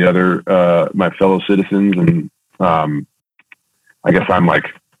the other, my fellow citizens. And, I guess I'm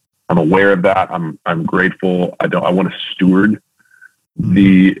aware of that. I'm grateful. I want to steward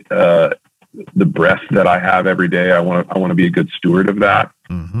the breath that I have every day. I want to be a good steward of that.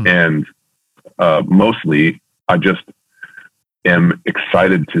 Mm-hmm. And, mostly I just am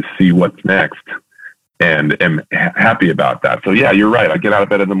excited to see what's next, and am happy about that. So yeah, you're right. I get out of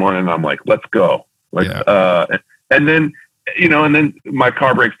bed in the morning and I'm like, let's go. And then, and then my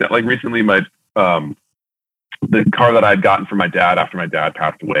car breaks down. Like recently, the car that I'd gotten from my dad after my dad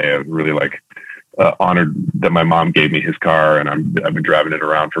passed away, I was really honored that my mom gave me his car, and I've been driving it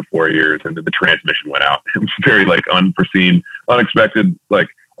around for 4 years, and then the transmission went out. It was very unforeseen, unexpected.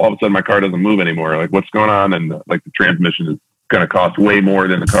 All of a sudden my car doesn't move anymore. What's going on? And the transmission is going to cost way more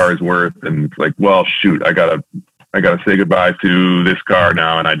than the car is worth. And it's well, shoot, I gotta say goodbye to this car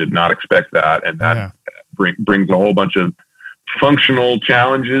now. And I did not expect that. And that brings a whole bunch of functional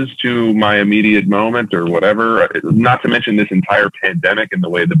challenges to my immediate moment or whatever, not to mention this entire pandemic and the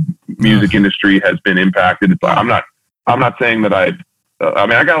way the music industry has been impacted. I'm not saying that I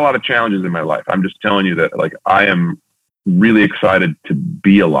got a lot of challenges in my life. I'm just telling you that I am really excited to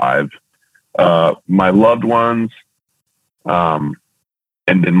be alive. My loved ones, and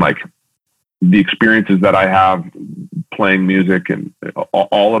then the experiences that I have playing music, and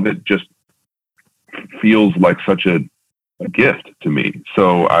all of it just feels like such a gift to me.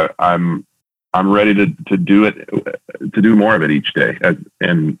 So I'm ready to do it, to do more of it each day,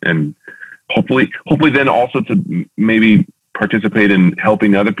 and hopefully then also to maybe participate in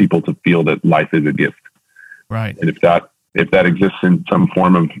helping other people to feel that life is a gift. Right. And if that exists in some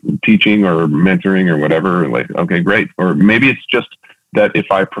form of teaching or mentoring or whatever, okay, great. Or maybe it's just that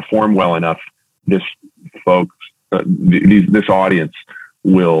if I perform well enough, this audience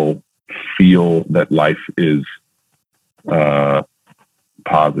will feel that life is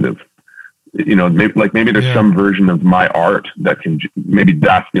positive. Maybe there's some version of my art that maybe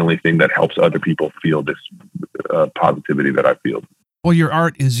that's the only thing that helps other people feel this positivity that I feel. Well, your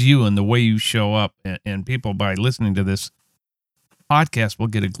art is you and the way you show up, and people, by listening to this podcast, will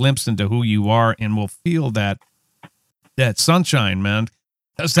get a glimpse into who you are and will feel that sunshine, man.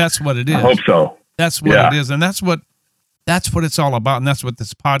 That's what it is. I hope so. That's what it is. And that's what it's all about. And that's what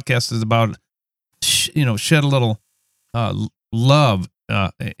this podcast is about. Shed a little love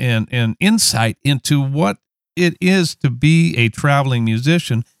and insight into what it is to be a traveling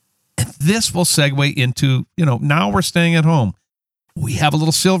musician. And this will segue into, now we're staying at home. We have a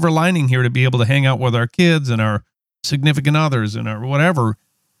little silver lining here to be able to hang out with our kids and our significant others and our whatever.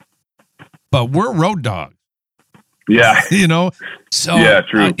 But we're road dogs. Yeah. You know? So, Yeah,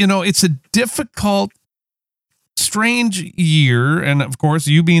 true. you know, it's a difficult, strange year. And of course,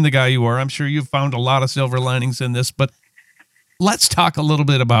 you being the guy you are, I'm sure you've found a lot of silver linings in this, but let's talk a little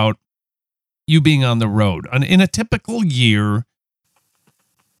bit about you being on the road. In a typical year,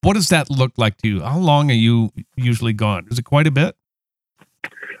 what does that look like to you? How long are you usually gone? Is it quite a bit?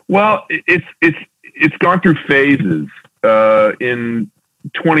 Well, it's gone through phases. In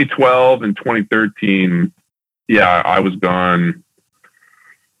 2012 and 2013, yeah, I was gone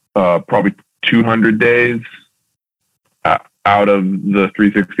probably 200 days out of the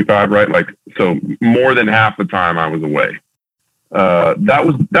 365, right? Like, so more than half the time I was away. That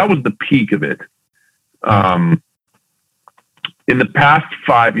was the peak of it. In the past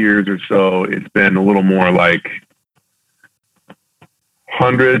 5 years or so, it's been a little more like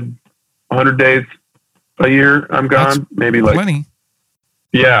 100 days a year I'm gone. That's maybe like plenty.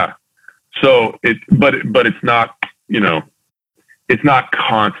 Yeah. So but it's not, you know, it's not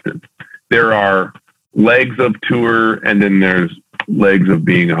constant. There are legs of tour and then there's legs of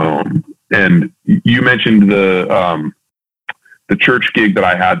being home. And you mentioned the church gig that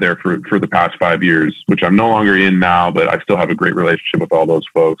I had there for the past 5 years, which I'm no longer in now, but I still have a great relationship with all those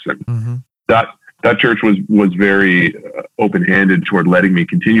folks. And that church was very open-handed toward letting me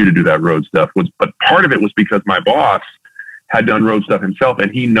continue to do that road stuff. But part of it was because my boss had done road stuff himself,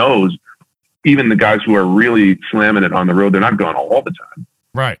 and he knows even the guys who are really slamming it on the road, they're not gone all the time.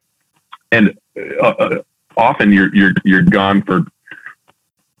 Right. And often you're gone for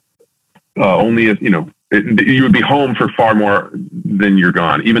only if, you know, you would be home for far more than you're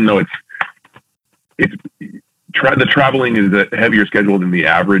gone, even though the traveling is a heavier schedule than the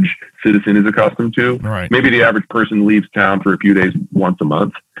average citizen is accustomed to. Right. Maybe the average person leaves town for a few days once a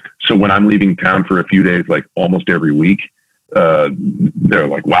month. So when I'm leaving town for a few days, like almost every week, they're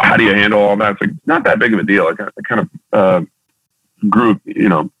like, wow, how do you handle all that? It's like, not that big of a deal. I kind of grew, you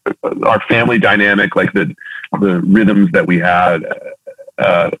know, our family dynamic, like the rhythms that we had,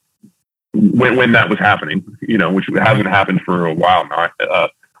 when that was happening, you know, which hasn't happened for a while now.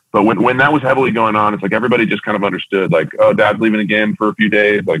 But when that was heavily going on, it's like everybody just kind of understood, like, oh, Dad's leaving again for a few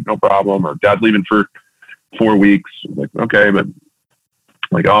days, like, no problem. Or Dad's leaving for 4 weeks. Like, okay, but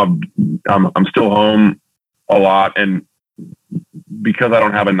like, oh, I'm still home a lot. And because I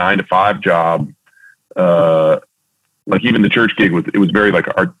don't have a 9-to-5 job, like even the church gig it was very like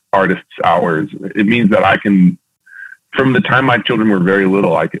artist's hours. It means that I can, from the time my children were very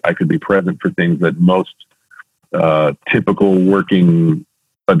little, I could be present for things that most typical working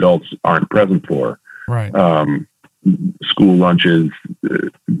adults aren't present for. Right. School lunches,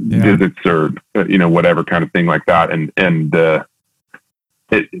 visits, or you know, whatever kind of thing like that. And that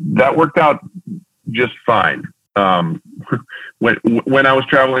worked out just fine. When I was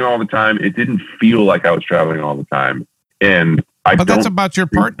traveling all the time, it didn't feel like I was traveling all the time. And but that's about your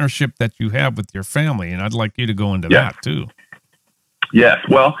partnership that you have with your family, and I'd like you to go into that too. Yes.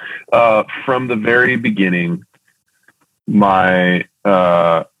 Well, from the very beginning, my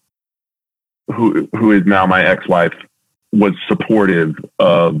who is now my ex-wife was supportive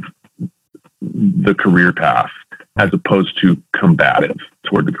of the career path as opposed to combative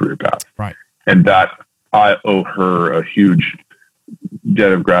toward the career path. Right. And that I owe her a huge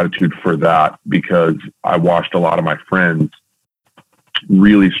debt of gratitude for that, because I watched a lot of my friends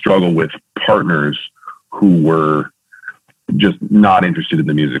really struggle with partners who were just not interested in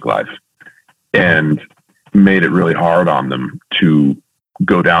the music life, and made it really hard on them to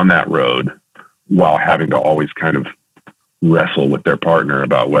go down that road while having to always kind of wrestle with their partner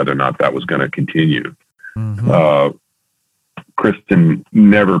about whether or not that was going to continue. Kristen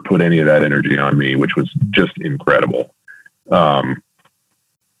never put any of that energy on me, which was just incredible.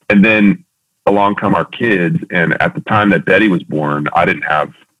 And then along come our kids. And at the time that Betty was born, I didn't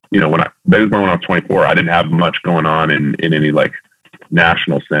have, you know, Betty was born when I was 24, I didn't have much going on in any like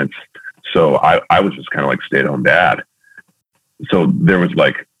national sense. So I was just kind of like stay-at-home dad. So there was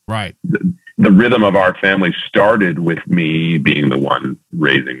like, right. The rhythm of our family started with me being the one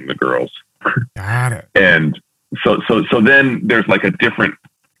raising the girls. Got it. And so then there's like a different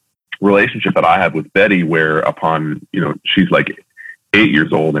relationship that I have with Betty, where upon, you know, she's like 8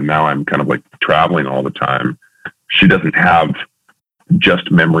 years old and now I'm kind of like traveling all the time. She doesn't have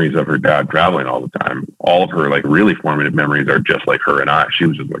just memories of her dad traveling all the time. All of her like really formative memories are just like her and I. She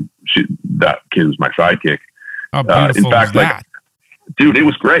was just like, that kid was my sidekick. How beautiful in fact, is that? Like, dude, it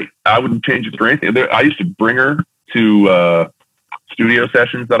was great. I wouldn't change it for anything. I used to bring her to studio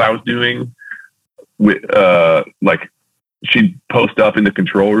sessions that I was doing with, like, she'd post up in the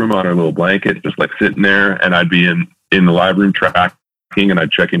control room on her little blanket, just like sitting there, and I'd be in the live room tracking, and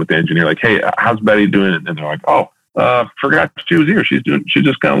I'd check in with the engineer, like, hey, how's Betty doing? And they're like, oh, forgot she was here. She's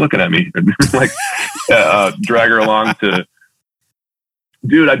just kind of looking at me, like drag her along to.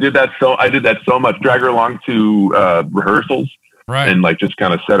 Dude, I did that so much. Drag her along to rehearsals, right? And like just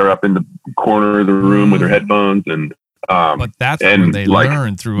kind of set her up in the corner of the room with her headphones, and but that's where they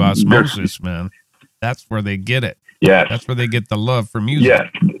learn through osmosis, man. That's where they get it. Yeah, that's where they get the love for music. Yeah,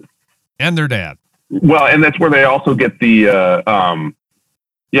 and their dad. Well, and that's where they also get the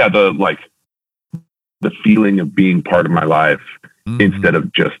the feeling of being part of my life instead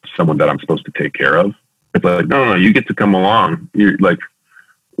of just someone that I'm supposed to take care of. It's like, no, you get to come along. You're like,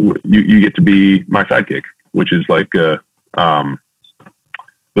 you get to be my sidekick, which is like, those are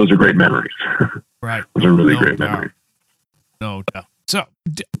great memories. Right. Those are really great memories. No doubt. So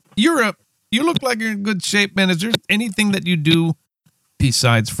you look like you're in good shape, man. Is there anything that you do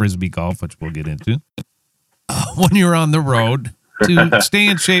besides Frisbee golf, which we'll get into, when you're on the road to stay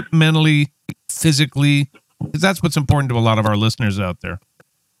in shape mentally, physically? Because that's what's important to a lot of our listeners out there.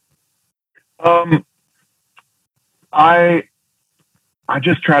 I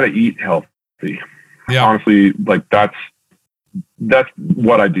just try to eat healthy. Yeah. Honestly, like that's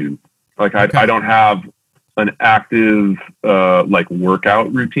what I do. Like I don't have an active like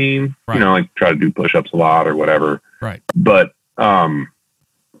workout routine. Right. You know, like try to do push-ups a lot or whatever. Right. But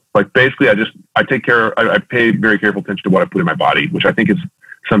like basically I take care, I pay very careful attention to what I put in my body, which I think is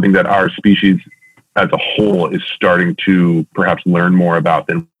something that our species as a whole is starting to perhaps learn more about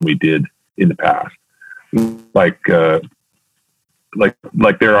than we did in the past. Like there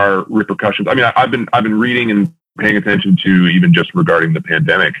are repercussions. I mean, I've been reading and paying attention to, even just regarding the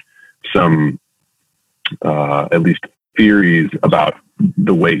pandemic, some at least theories about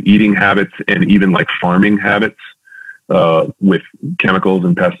the way eating habits and even like farming habits with chemicals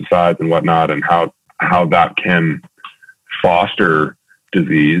and pesticides and whatnot, and how that can foster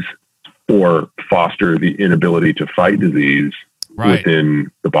disease or foster the inability to fight disease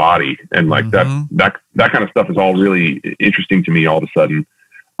within the body. And like that kind of stuff is all really interesting to me all of a sudden.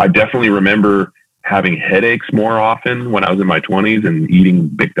 I definitely remember having headaches more often when I was in my 20s and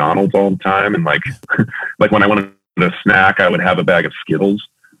eating McDonald's all the time. And like, like when I wanted a snack, I would have a bag of Skittles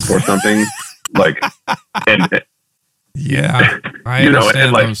or something. Like, and yeah, I understand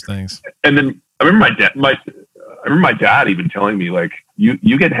and like, those things. And then I remember my dad even telling me, like,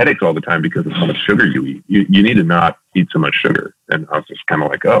 you get headaches all the time because of how much sugar you eat. You need to not eat so much sugar. And I was just kind of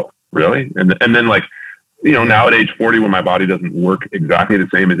like, oh, really? And then like, you know, now at age 40, when my body doesn't work exactly the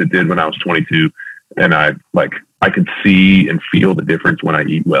same as it did when I was 22, and I can see and feel the difference when I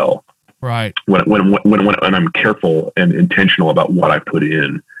eat well. Right. When I'm careful and intentional about what I put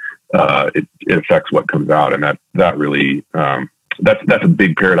in, it affects what comes out. And that really, that's a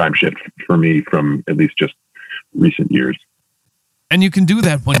big paradigm shift for me from at least just recent years. And you can do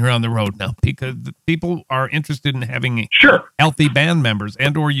that when you're on the road now, because people are interested in having healthy band members,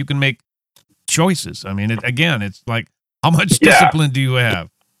 and or you can make choices. I mean, it's like, how much discipline do you have?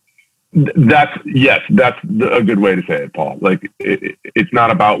 That's a good way to say it, Paul. Like it's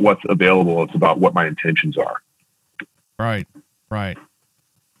not about what's available. It's about what my intentions are. Right.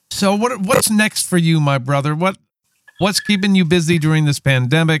 So what's next for you, my brother? What's keeping you busy during this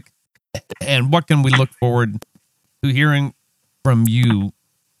pandemic, and what can we look forward to hearing from you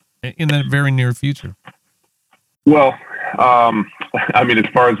in the very near future? Well, I mean, as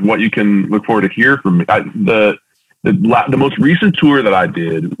far as what you can look forward to hear from me, the most recent tour that I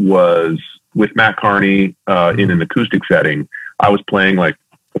did was with Matt Carney in an acoustic setting. I was playing like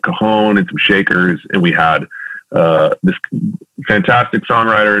a cajon and some shakers, and we had this fantastic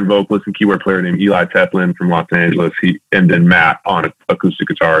songwriter and vocalist and keyboard player named Eli Teplin from Los Angeles. And then Matt on acoustic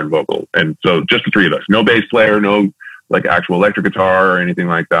guitar and vocal. And so just the three of us, no bass player, no like actual electric guitar or anything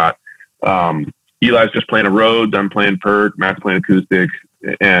like that. Eli's just playing a Rhodes, I'm playing Pert, Matt's playing acoustic.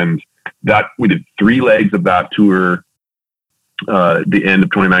 And that we did 3 legs of that tour, the end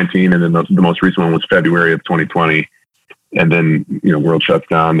of 2019. And then the most recent one was February of 2020. And then, you know, world shuts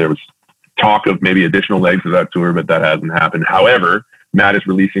down. There was talk of maybe additional legs of that tour, but that hasn't happened. However, Matt is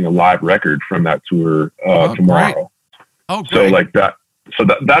releasing a live record from that tour tomorrow. Great. Oh, great. So like that. So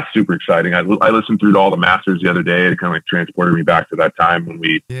that's super exciting. I listened through to all the masters the other day. It kind of like transported me back to that time when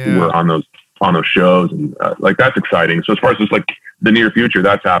we were on those shows, and like that's exciting. So as far as just like the near future,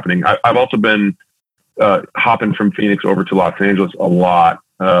 that's happening. I've also been hopping from Phoenix over to Los Angeles a lot,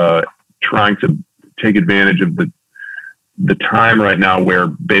 trying to take advantage of the time right now where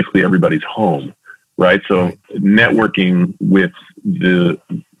basically everybody's home, right? So networking with the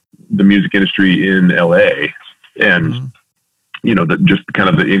music industry in LA and you know, just kind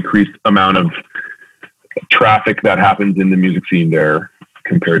of the increased amount of traffic that happens in the music scene there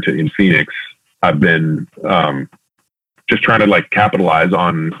compared to in Phoenix. I've been just trying to like capitalize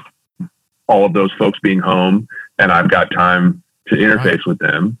on all of those folks being home, and I've got time to interface with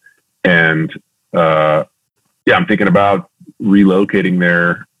them. And I'm thinking about relocating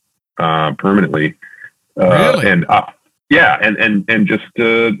there permanently. Really? And just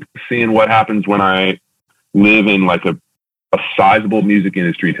seeing what happens when I live in like a sizable music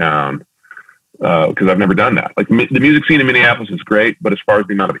industry town. Because I've never done that. Like the music scene in Minneapolis is great, but as far as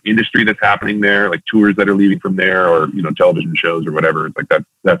the amount of industry that's happening there, like tours that are leaving from there, or television shows or whatever, it's like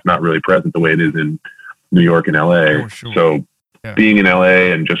that's not really present the way it is in New York and LA. Oh, sure. So being in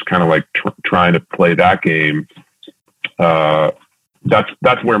LA and just kind of like trying to play that game,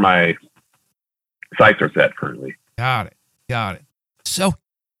 that's where my sights are set currently. Got it. So,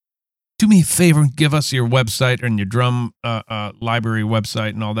 do me a favor and give us your website and your drum library website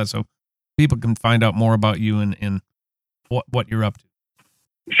and all that, so people can find out more about you and what you're up to.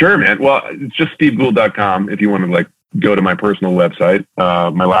 Sure, man. Well, it's just stevegould.com if you want to like go to my personal website.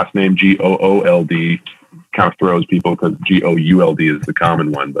 My last name, Goold, kind of throws people because Gould is the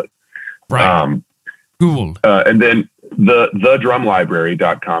common one, but right. Gould. And then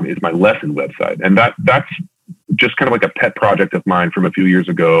thedrumlibrary.com is my lesson website. And that's just kind of like a pet project of mine from a few years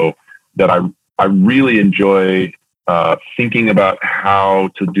ago that I really enjoy thinking about how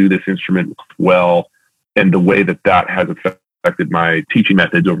to do this instrument well, and the way that has affected my teaching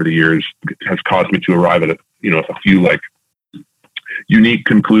methods over the years has caused me to arrive at a few like unique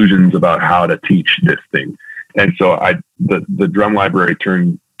conclusions about how to teach this thing. And so the drum library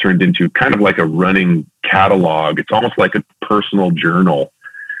turned into kind of like a running catalog. It's almost like a personal journal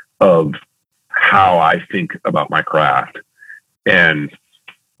of how I think about my craft. And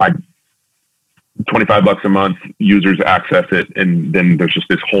 $25 a month, users access it, and then there's just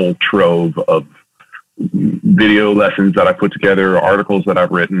this whole trove of video lessons that I put together, articles that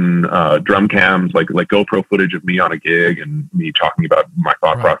I've written, drum cams, like GoPro footage of me on a gig and me talking about my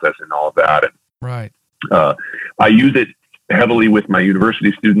thought process and all of that. And right. I use it heavily with my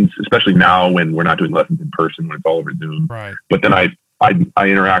university students, especially now when we're not doing lessons in person, when it's all over Zoom. Right. But then I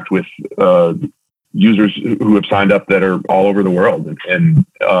interact with users who have signed up that are all over the world, and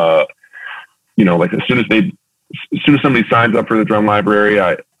like as soon as somebody signs up for the drum library,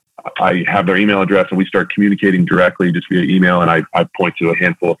 I have their email address and we start communicating directly just via email. And I point to a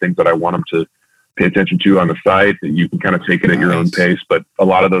handful of things that I want them to pay attention to on the site, and you can kind of take it at your own pace. But a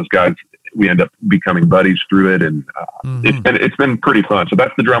lot of those guys, we end up becoming buddies through it. And it's been pretty fun. So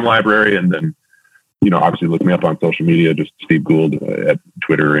that's the drum library. And then, obviously look me up on social media, just Steve Gould at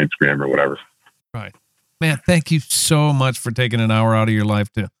Twitter or Instagram or whatever. Right. Man, thank you so much for taking an hour out of your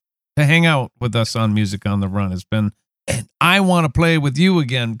life to hang out with us on Music on the Run. It's been, and I want to play with you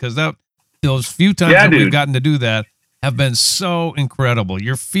again, because those few times that we've gotten to do that have been so incredible.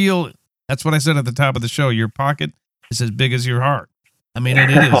 That's what I said at the top of the show. Your pocket is as big as your heart. I mean,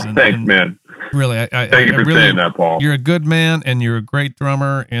 it is. Thanks, man. Really, thank you for saying that, Paul. You're a good man, and you're a great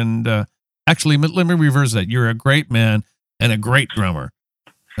drummer. And actually, let me reverse that. You're a great man and a great drummer.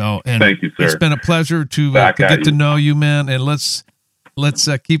 So, and thank you, sir. It's been a pleasure to get to know you, man. And let's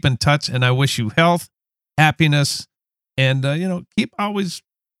keep in touch. And I wish you health, happiness, and keep always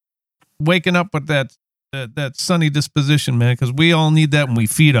waking up with that sunny disposition, man, because we all need that and we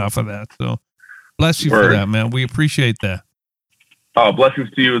feed off of that. So bless you for that, man. We appreciate that. Oh, blessings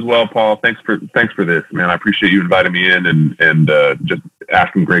to you as well, Paul. Thanks for this, man. I appreciate you inviting me in and just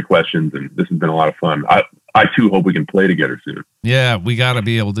asking great questions. And this has been a lot of fun. I too hope we can play together soon. Yeah, we got to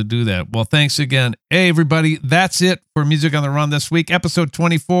be able to do that. Well, thanks again. Hey, everybody. That's it for Music on the Run this week. Episode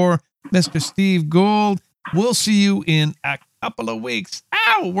 24, Mr. Steve Gould. We'll see you in a couple of weeks.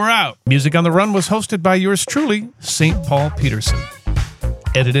 Ow, we're out. Music on the Run was hosted by yours truly, St. Paul Peterson.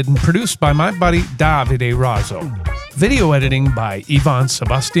 Edited and produced by my buddy, Davide Razzo. Video editing by Ivan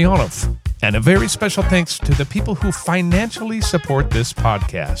Sebastianov. And a very special thanks to the people who financially support this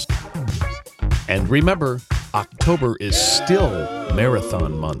podcast. And remember, October is still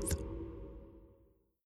Marathon Month.